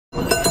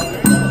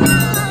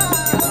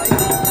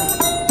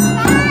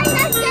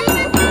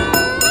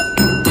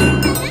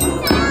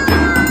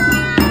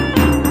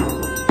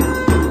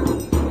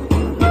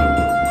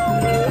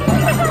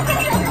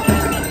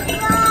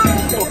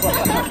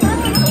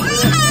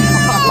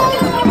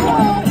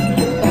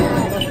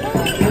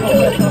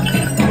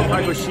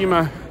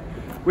Kagoshima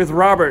with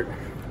Robert.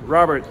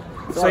 Robert,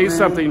 say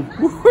something.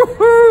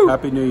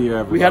 Happy New Year,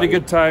 everybody. We had a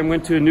good time,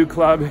 went to a new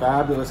club.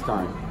 Fabulous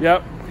time.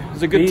 Yep, it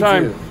was a good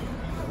time.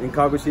 In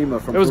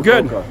Kagoshima from It was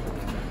Fukuoka. good.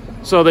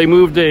 So they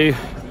moved a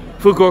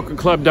Fukuoka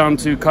club down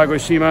to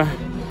Kagoshima.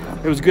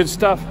 It was good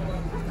stuff.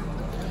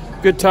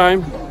 Good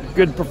time,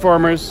 good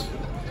performers,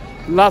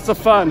 lots of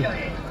fun.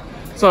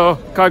 So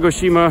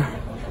Kagoshima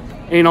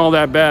ain't all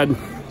that bad.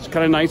 It's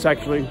kind of nice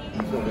actually.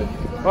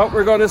 Oh,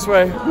 we're going this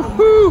way.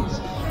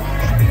 Woohoo!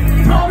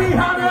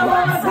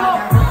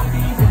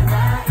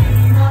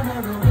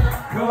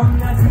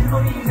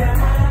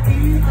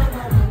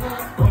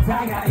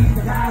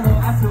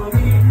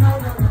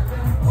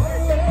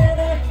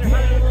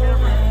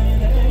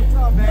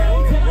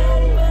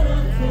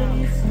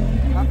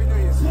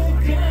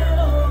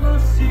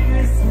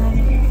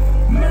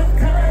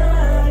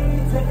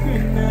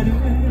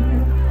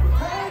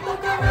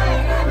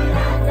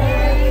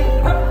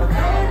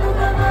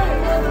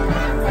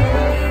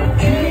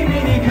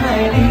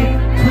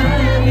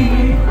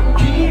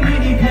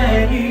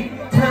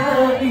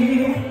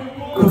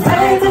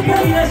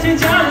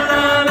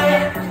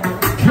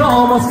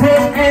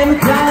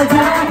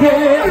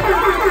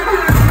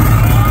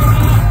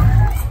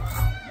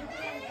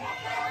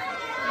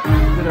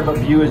 Bit of a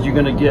view as you're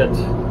gonna get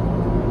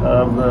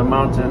of the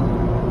mountain.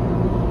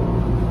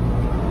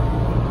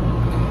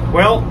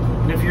 Well,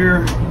 if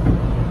you're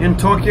in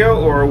Tokyo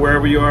or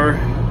wherever you are,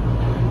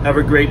 have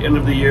a great end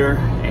of the year,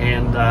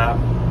 and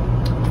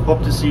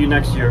hope to see you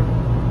next year.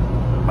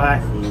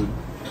 Bye.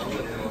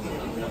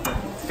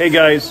 Hey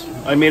guys,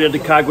 I made it to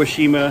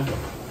Kagoshima.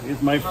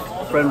 Here's my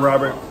friend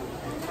Robert.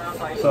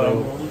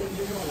 So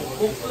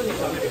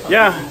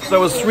yeah, so it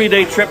was a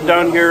 3-day trip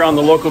down here on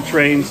the local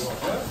trains.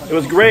 It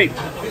was great.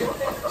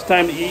 It's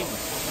time to eat.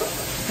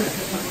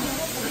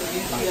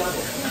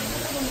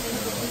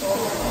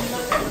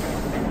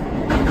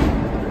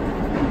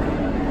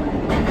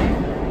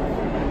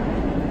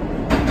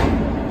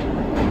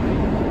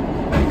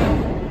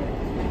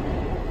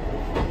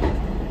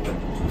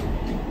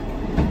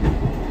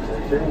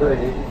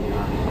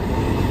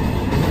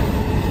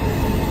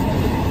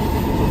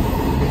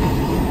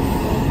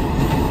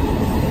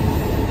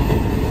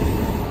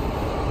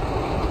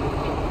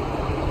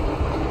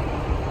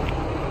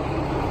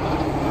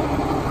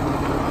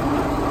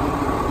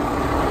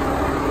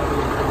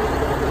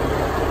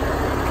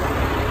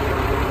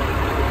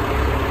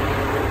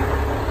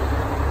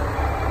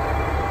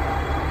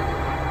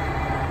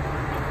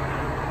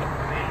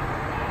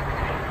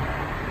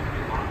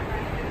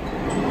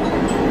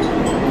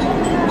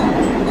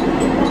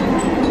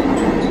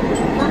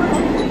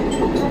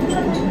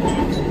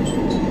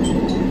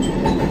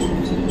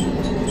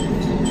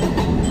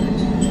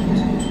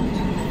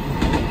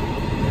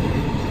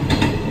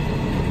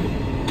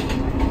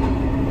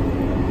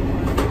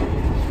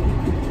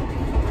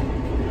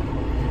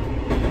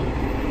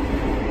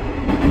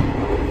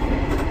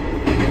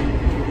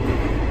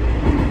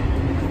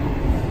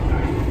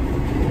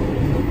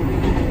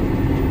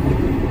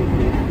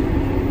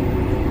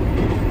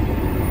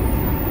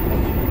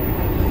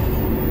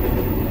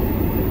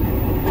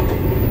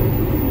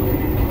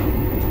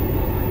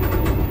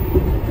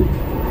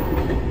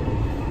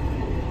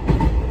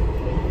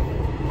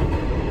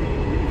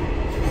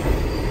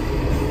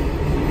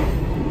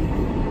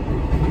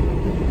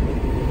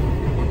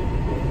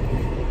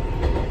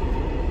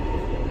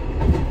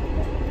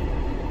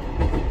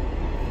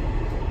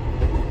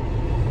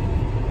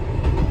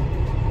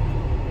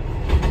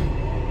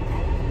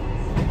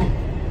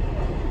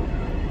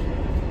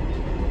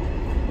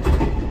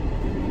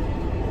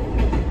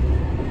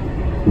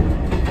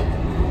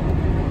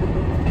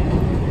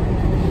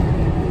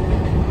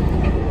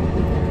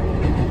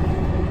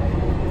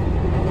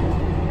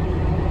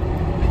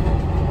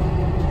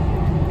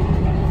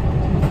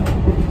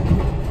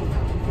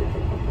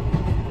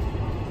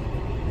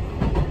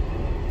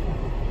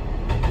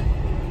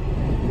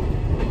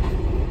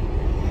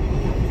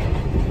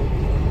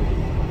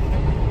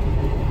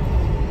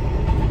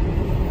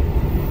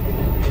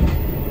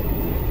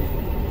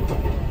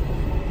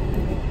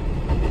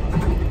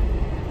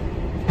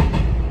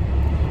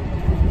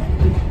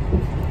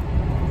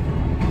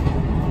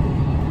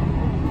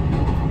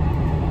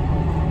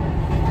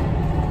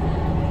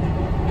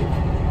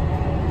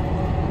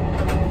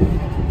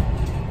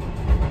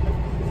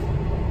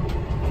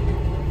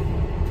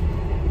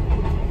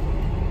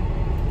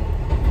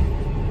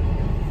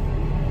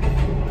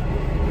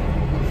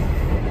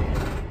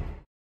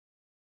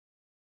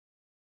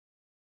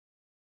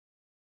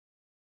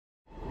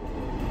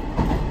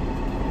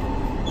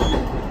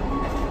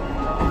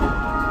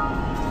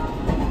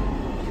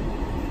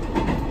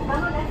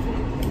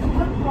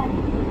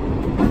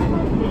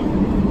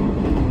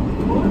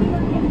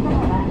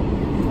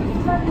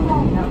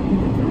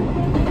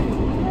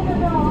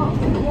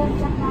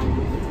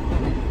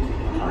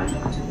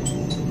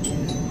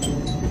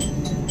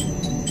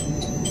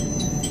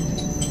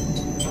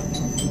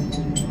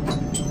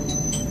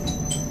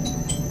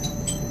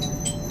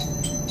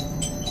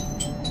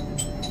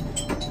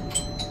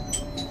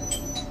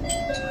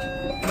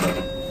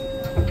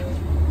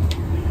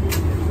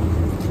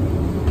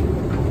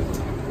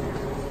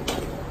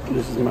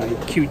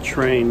 cute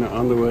train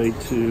on the way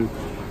to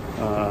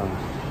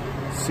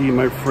see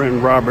my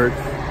friend Robert.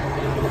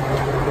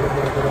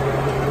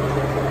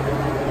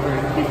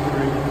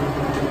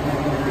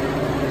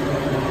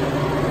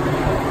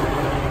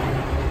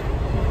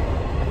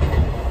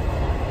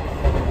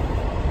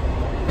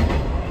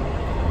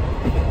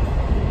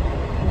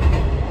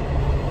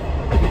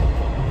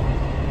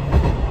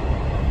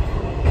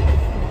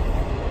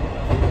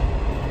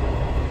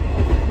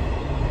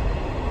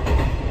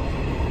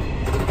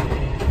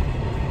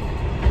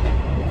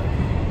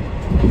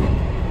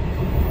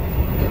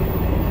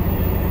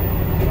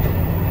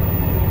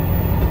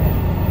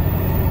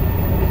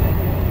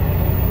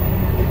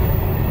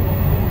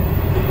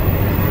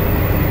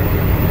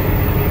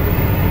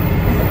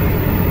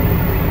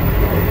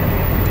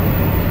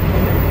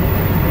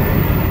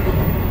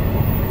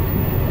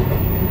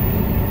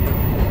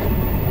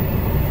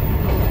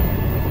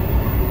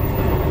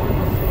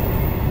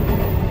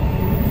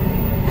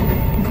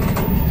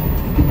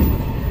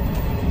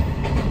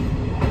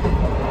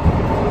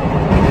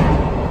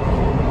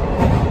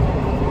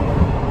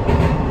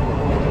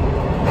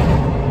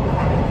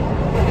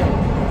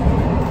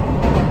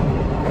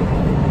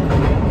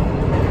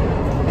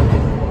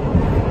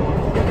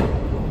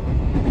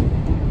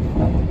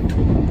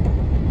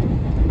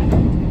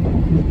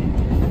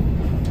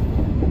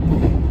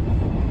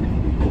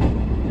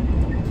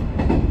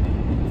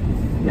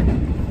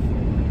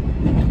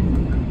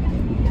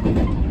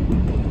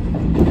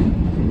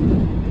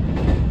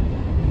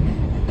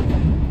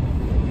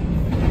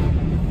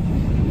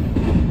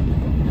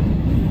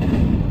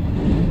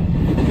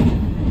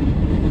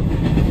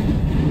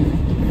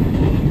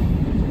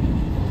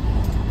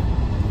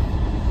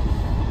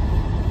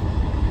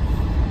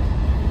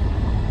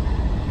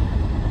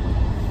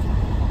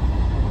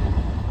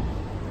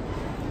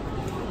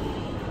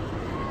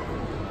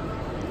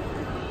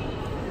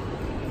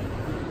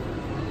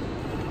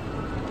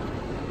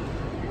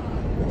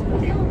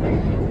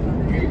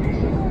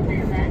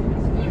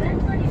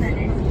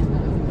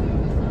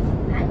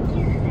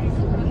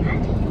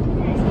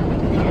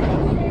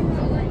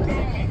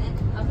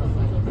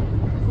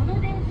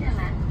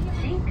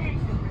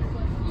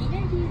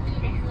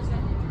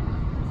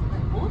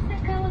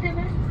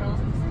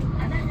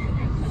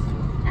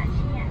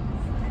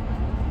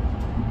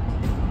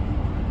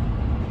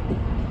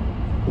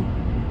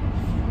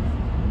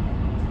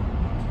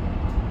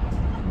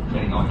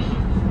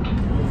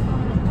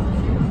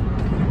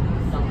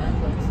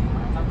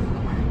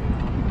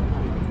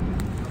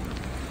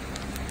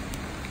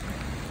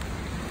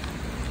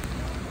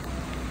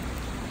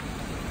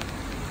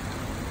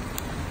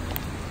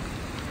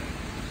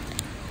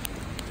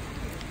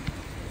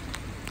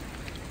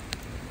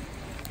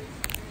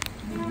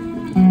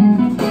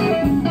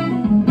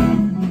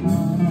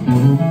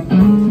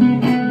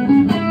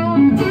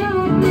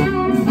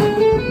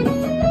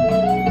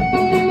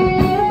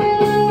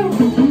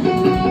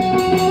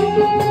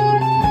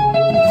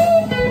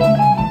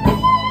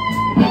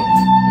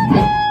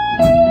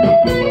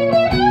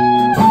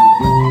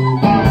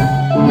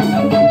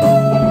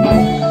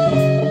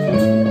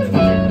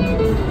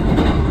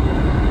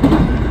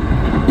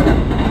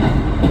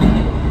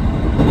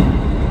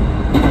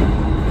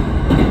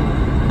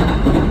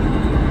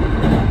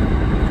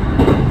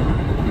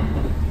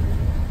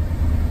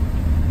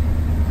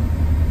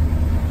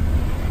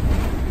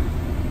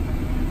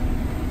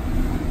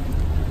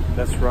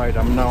 That's right,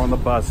 I'm now on the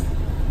bus.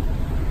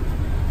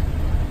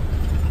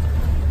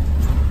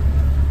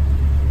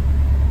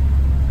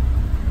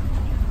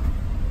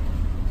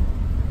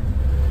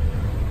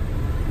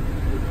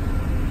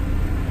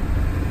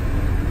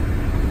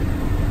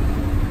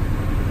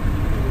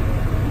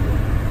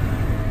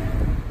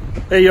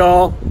 Hey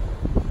y'all,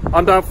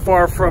 I'm not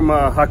far from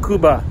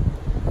Hakuba,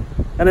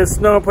 and it's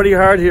snowing pretty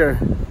hard here.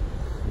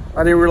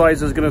 I didn't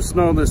realize it was gonna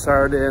snow this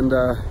hard, and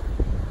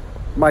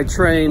my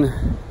train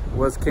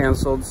was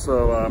canceled,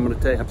 so I'm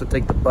gonna have to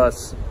take the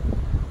bus.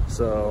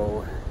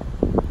 So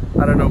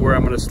I don't know where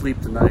I'm gonna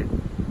sleep tonight.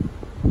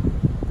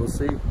 We'll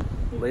see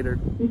later.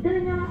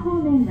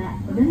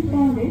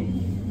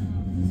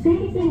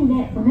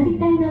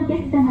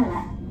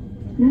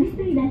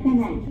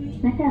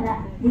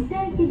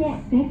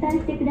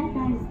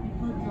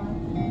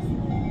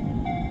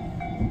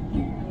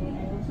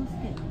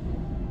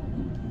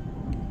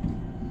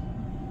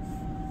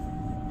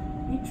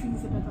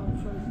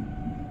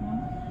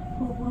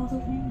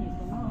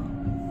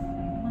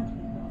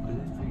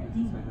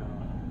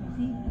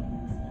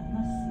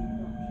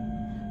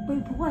 Mais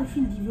pourquoi elle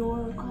filme des vidéos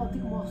quand tu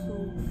commences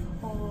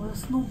au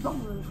snowblock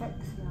le fait?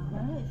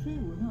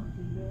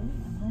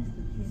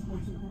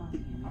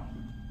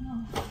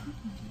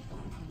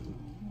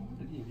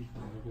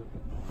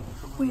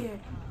 Oui.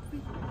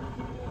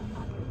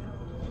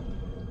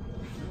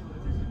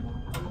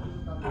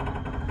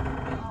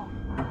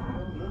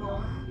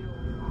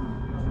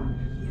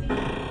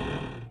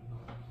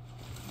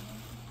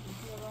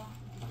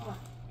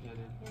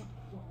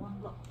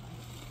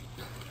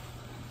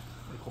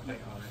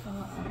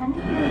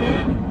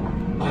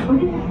お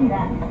出口は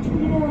1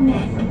両目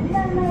一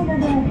番前のド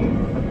ア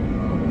です。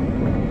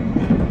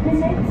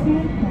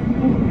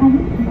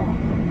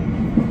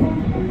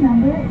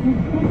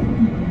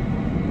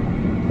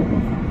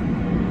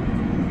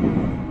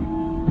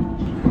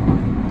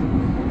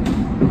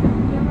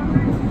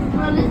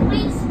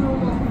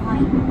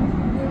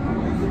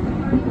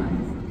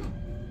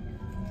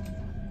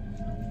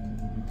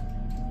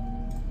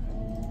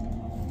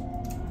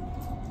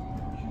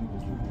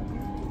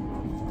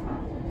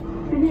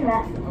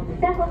は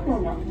2歩そ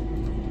の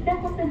2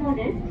歩その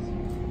です。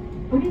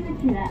降り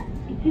口は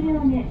1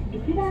両目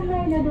一番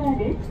前のドア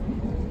です。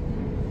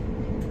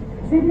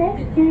The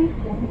next station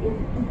is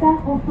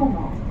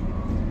Sahosono.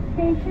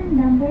 Station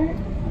number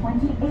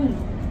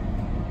 28.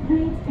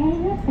 Please pay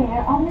your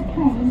fare on the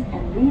train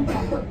and leave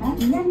at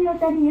南小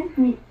谷行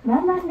きワ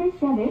ンマン列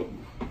車です。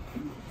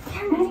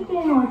整理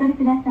券をお取り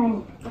ください。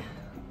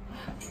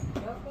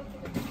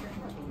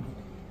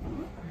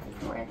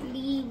Where it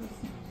leaves.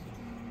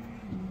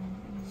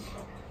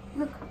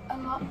 Look, a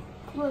lot.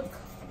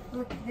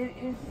 Look, there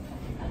is.